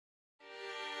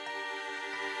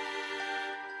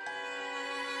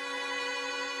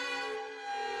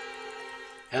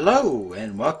Hello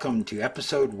and welcome to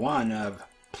episode 1 of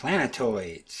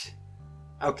Planetoids.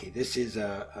 Okay, this is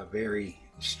a very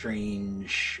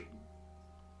strange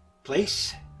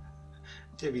place,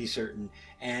 to be certain.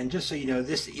 And just so you know,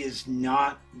 this is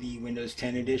not the Windows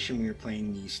 10 edition. We are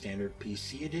playing the standard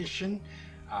PC edition.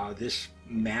 This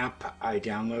map I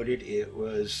downloaded, it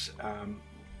was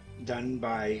done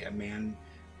by a man,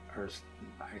 or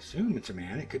I assume it's a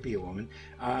man, it could be a woman,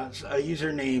 a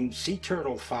user named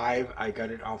SeaTurtle5. I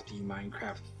got it off the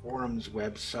Minecraft forums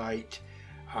website.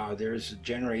 There's a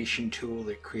generation tool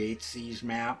that creates these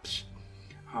maps.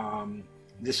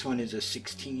 This one is a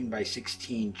 16 by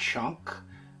 16 chunk.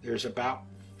 There's about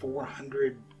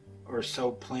 400 or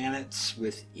so planets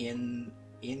within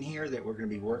here that we're going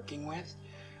to be working with.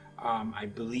 I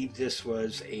believe this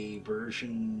was a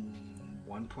version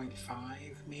 1.5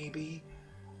 maybe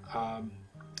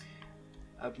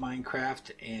of Minecraft,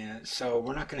 and so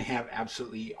we're not going to have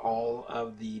absolutely all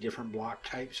of the different block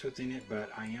types within it,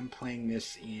 but I am playing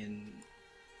this in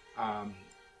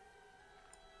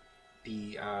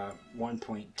the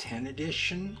 1.10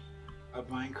 edition of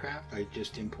Minecraft. I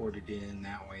just imported it in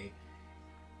that way,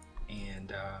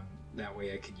 and that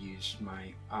way I could use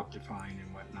my Optifine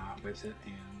and whatnot with it,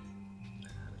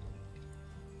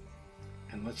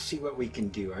 and let's see what we can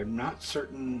do. I'm not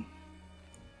certain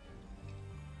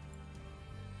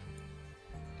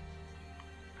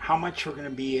how much we're going to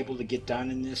be able to get done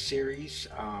in this series.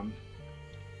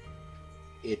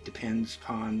 It depends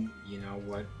upon,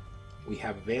 what we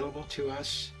have available to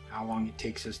us, how long it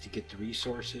takes us to get the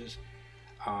resources.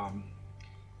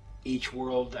 Each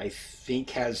world, I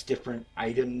think, has different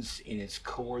items in its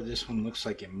core. This one looks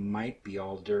like it might be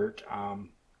all dirt.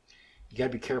 You got to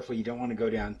be careful. You don't want to go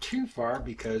down too far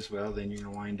because, well, then you're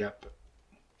going to wind up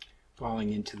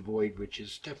falling into the void, which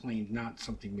is definitely not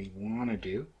something we want to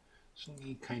do. So let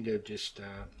me kind of just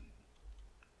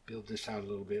build this out a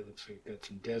little bit. Looks like we've got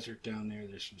some desert down there.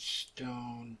 There's some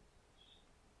stone.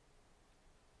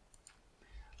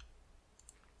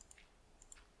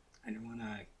 I don't want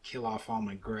to kill off all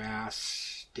my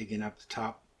grass digging up the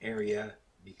top area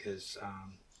because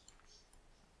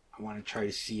I want to try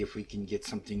to see if we can get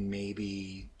something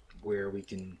maybe where we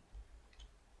can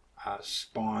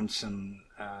spawn some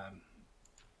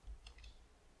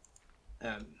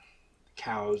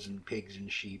cows and pigs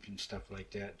and sheep and stuff like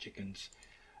that, chickens,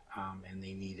 and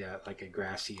they need like a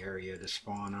grassy area to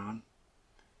spawn on.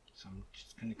 So I'm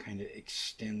just going to kind of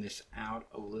extend this out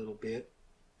a little bit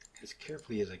as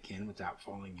carefully as I can without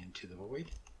falling into the void.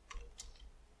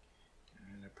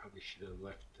 And I probably should have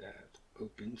left that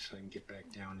open so I can get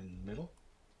back down in the middle.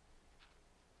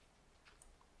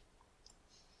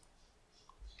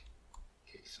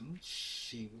 Okay, so let's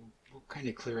see, we'll kind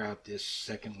of clear out this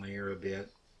second layer a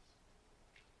bit.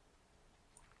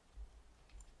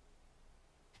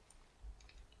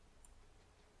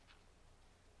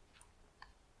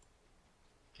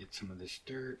 Get some of this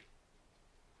dirt.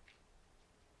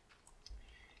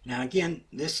 Now again,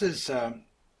 this is an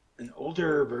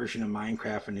older version of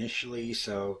Minecraft initially,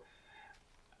 so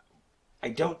I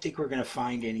don't think we're going to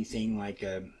find anything like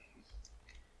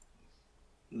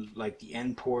the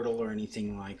end portal or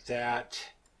anything like that.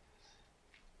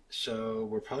 So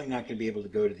we're probably not going to be able to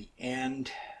go to the end.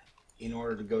 In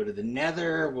order to go to the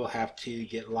nether, we'll have to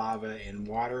get lava and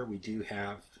water. We do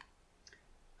have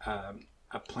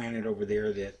a planet over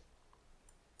there that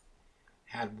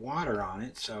had water on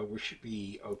it, so we should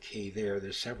be okay there.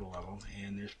 There's several of them,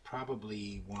 and there's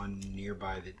probably one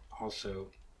nearby that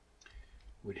also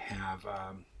would have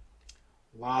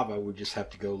lava. We just have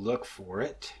to go look for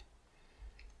it.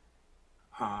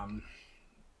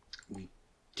 We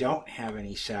don't have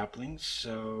any saplings,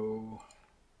 so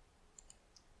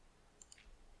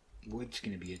wood's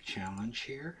going to be a challenge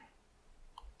here.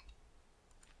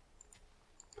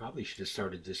 Probably should have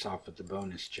started this off with the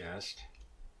bonus chest.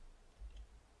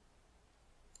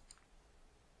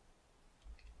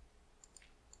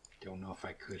 Don't know if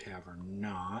I could have or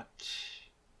not.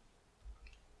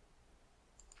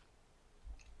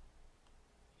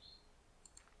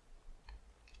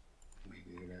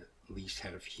 Maybe we at least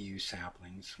had a few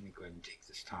saplings. Let me go ahead and take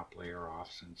this top layer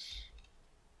off since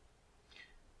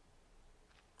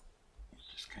it's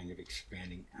just kind of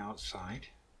expanding outside.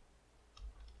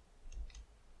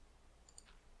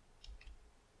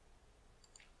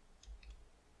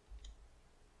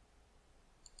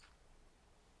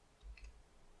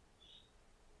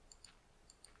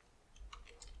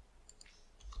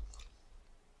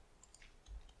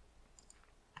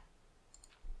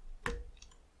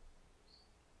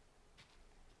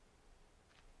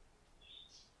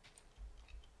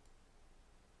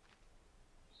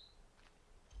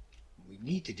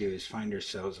 need to do is find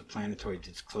ourselves a planetoid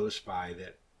that's close by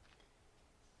that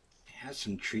has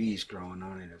some trees growing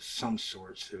on it of some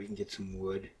sort, so we can get some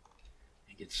wood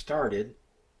and get started.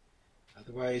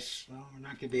 Otherwise, well, we're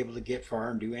not going to be able to get far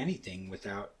and do anything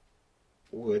without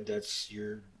wood. That's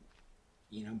your,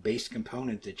 base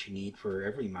component that you need for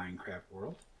every Minecraft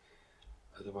world.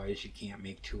 Otherwise, you can't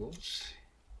make tools,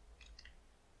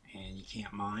 and you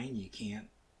can't mine, you can't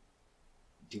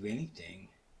do anything.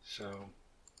 So,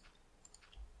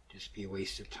 just be a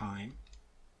waste of time.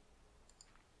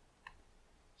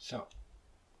 So,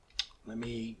 let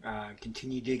me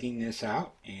continue digging this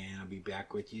out, and I'll be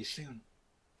back with you soon.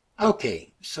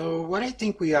 Okay, so what I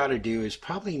think we ought to do is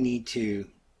probably need to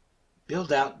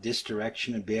build out this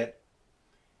direction a bit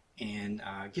and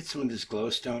get some of this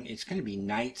glowstone. It's going to be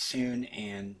night soon,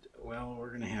 and well, we're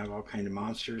going to have all kinds of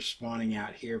monsters spawning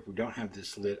out here if we don't have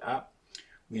this lit up.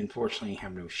 We unfortunately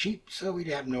have no sheep, so we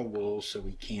have no wool, so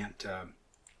we can't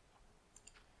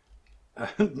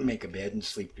make a bed and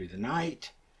sleep through the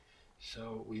night.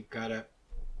 So we've got to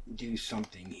do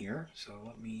something here. So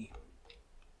let me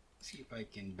see if I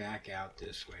can back out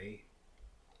this way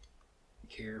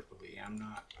carefully. I'm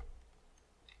not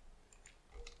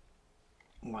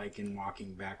liking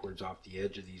walking backwards off the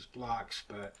edge of these blocks,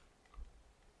 but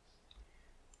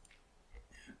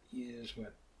that is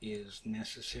what is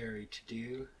necessary to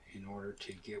do in order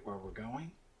to get where we're going.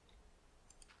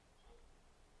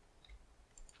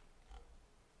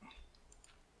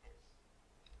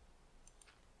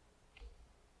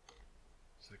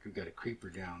 Looks like we've got a creeper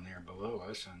down there below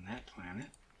us on that planet.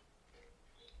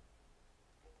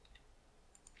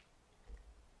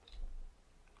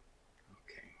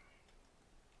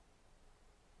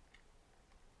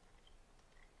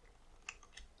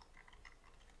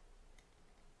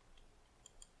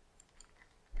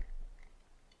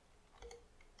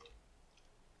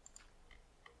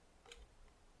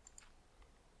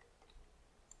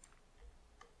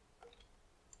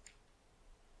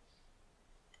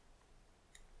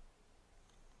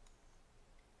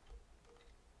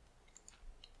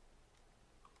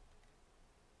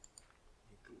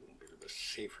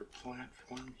 Safer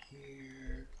platform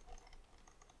here.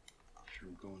 Make sure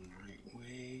we're going the right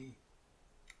way.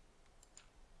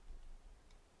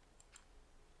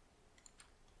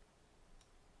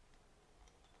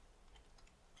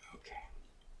 Okay.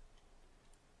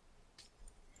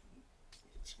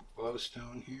 Get some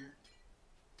glowstone here.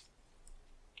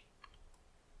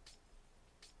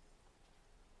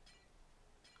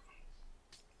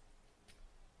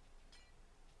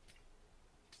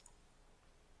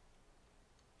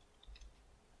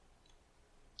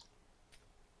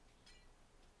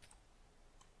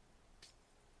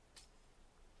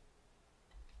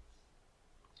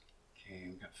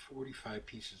 We've got 45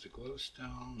 pieces of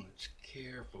glowstone. Let's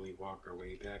carefully walk our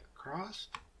way back across.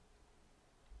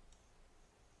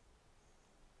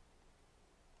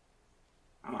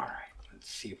 Alright, let's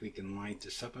see if we can light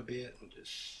this up a bit. We'll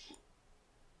just...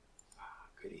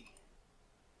 goody.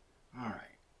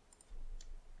 Alright.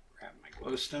 Grab my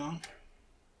glowstone.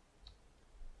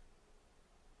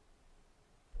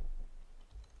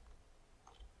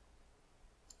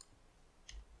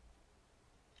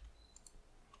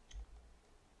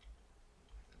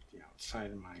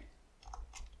 Outside of my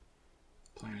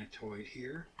planetoid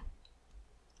here.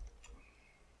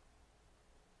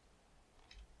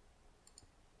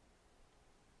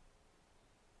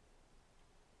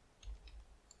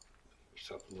 Put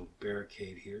yourself a little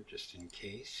barricade here just in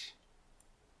case.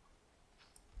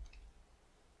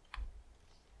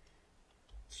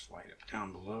 Slide up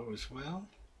down below as well.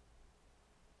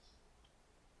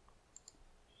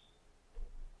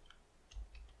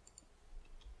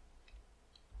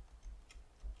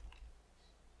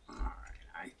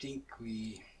 I think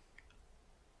we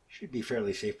should be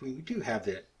fairly safe. We do have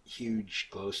that huge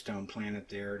glowstone planet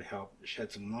there to help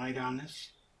shed some light on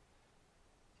us.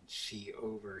 You can see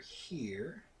over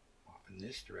here, off in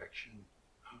this direction.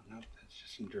 Oh, no, that's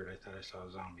just some dirt. I thought I saw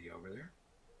a zombie over there.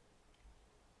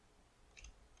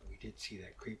 But we did see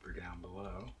that creeper down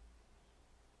below.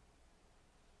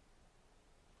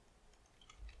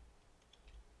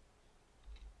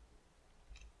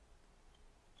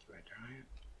 Do I try it?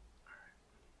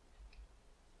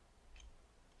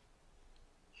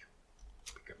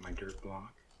 My dirt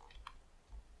block.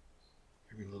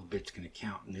 Every little bit's going to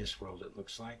count in this world, it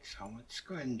looks like. So let's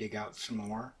go ahead and dig out some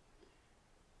more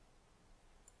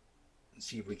and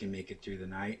see if we can make it through the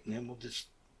night, and then we'll just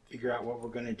figure out what we're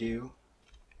going to do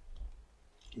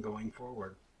going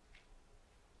forward.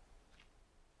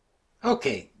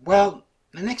 Okay, well,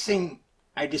 the next thing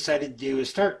I decided to do is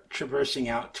start traversing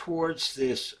out towards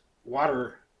this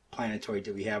water planetoid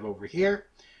that we have over here,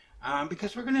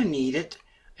 because we're going to need it.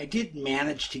 I did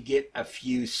manage to get a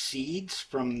few seeds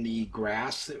from the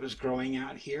grass that was growing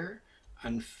out here.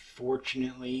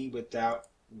 Unfortunately, without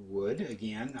wood,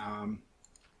 again,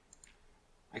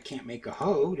 I can't make a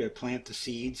hoe to plant the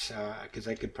seeds, because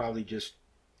I could probably just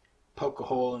poke a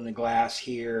hole in the glass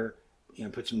here, you know,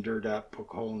 put some dirt up,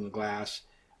 poke a hole in the glass,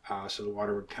 so the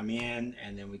water would come in,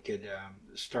 and then we could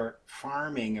start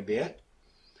farming a bit.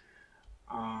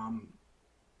 I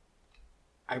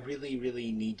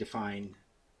really need to find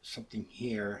something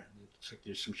here. Looks like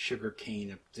there's some sugar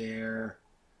cane up there,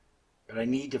 but I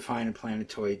need to find a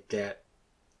planetoid that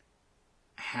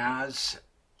has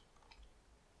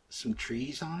some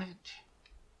trees on it,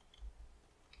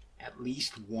 at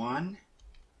least one.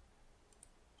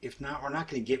 If not, we're not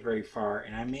going to get very far,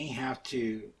 and I may have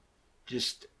to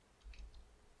just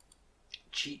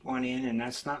cheat one in, and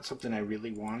that's not something I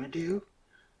really want to do.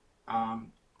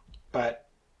 But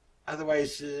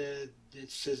otherwise,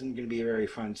 this isn't going to be a very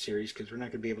fun series, because we're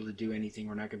not going to be able to do anything.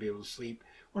 We're not going to be able to sleep.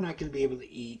 We're not going to be able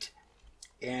to eat,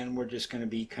 and we're just going to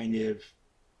be kind of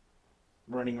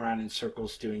running around in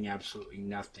circles doing absolutely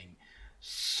nothing.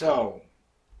 So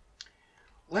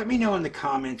let me know in the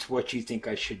comments what you think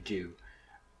I should do.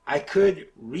 I could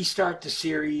restart the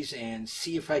series and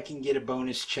see if I can get a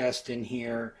bonus chest in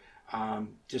here.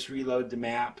 Just reload the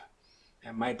map.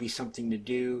 That might be something to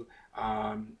do.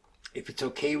 If it's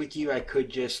okay with you, I could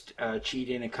just cheat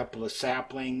in a couple of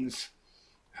saplings,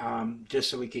 just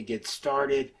so we could get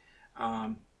started.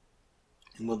 And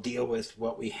we'll deal with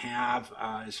what we have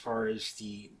as far as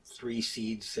the 3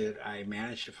 seeds that I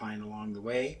managed to find along the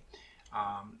way.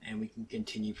 And we can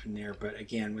continue from there. But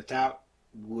again, without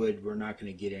wood, we're not going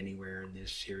to get anywhere in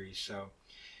this series. So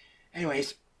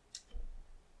anyways,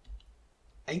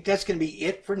 I think that's going to be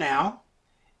it for now.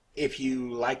 If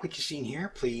you like what you've seen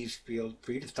here, please feel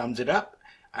free to thumbs it up,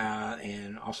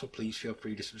 and also please feel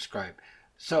free to subscribe.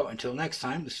 So until next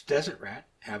time, this is Desert Rat.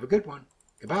 Have a good one.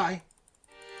 Goodbye.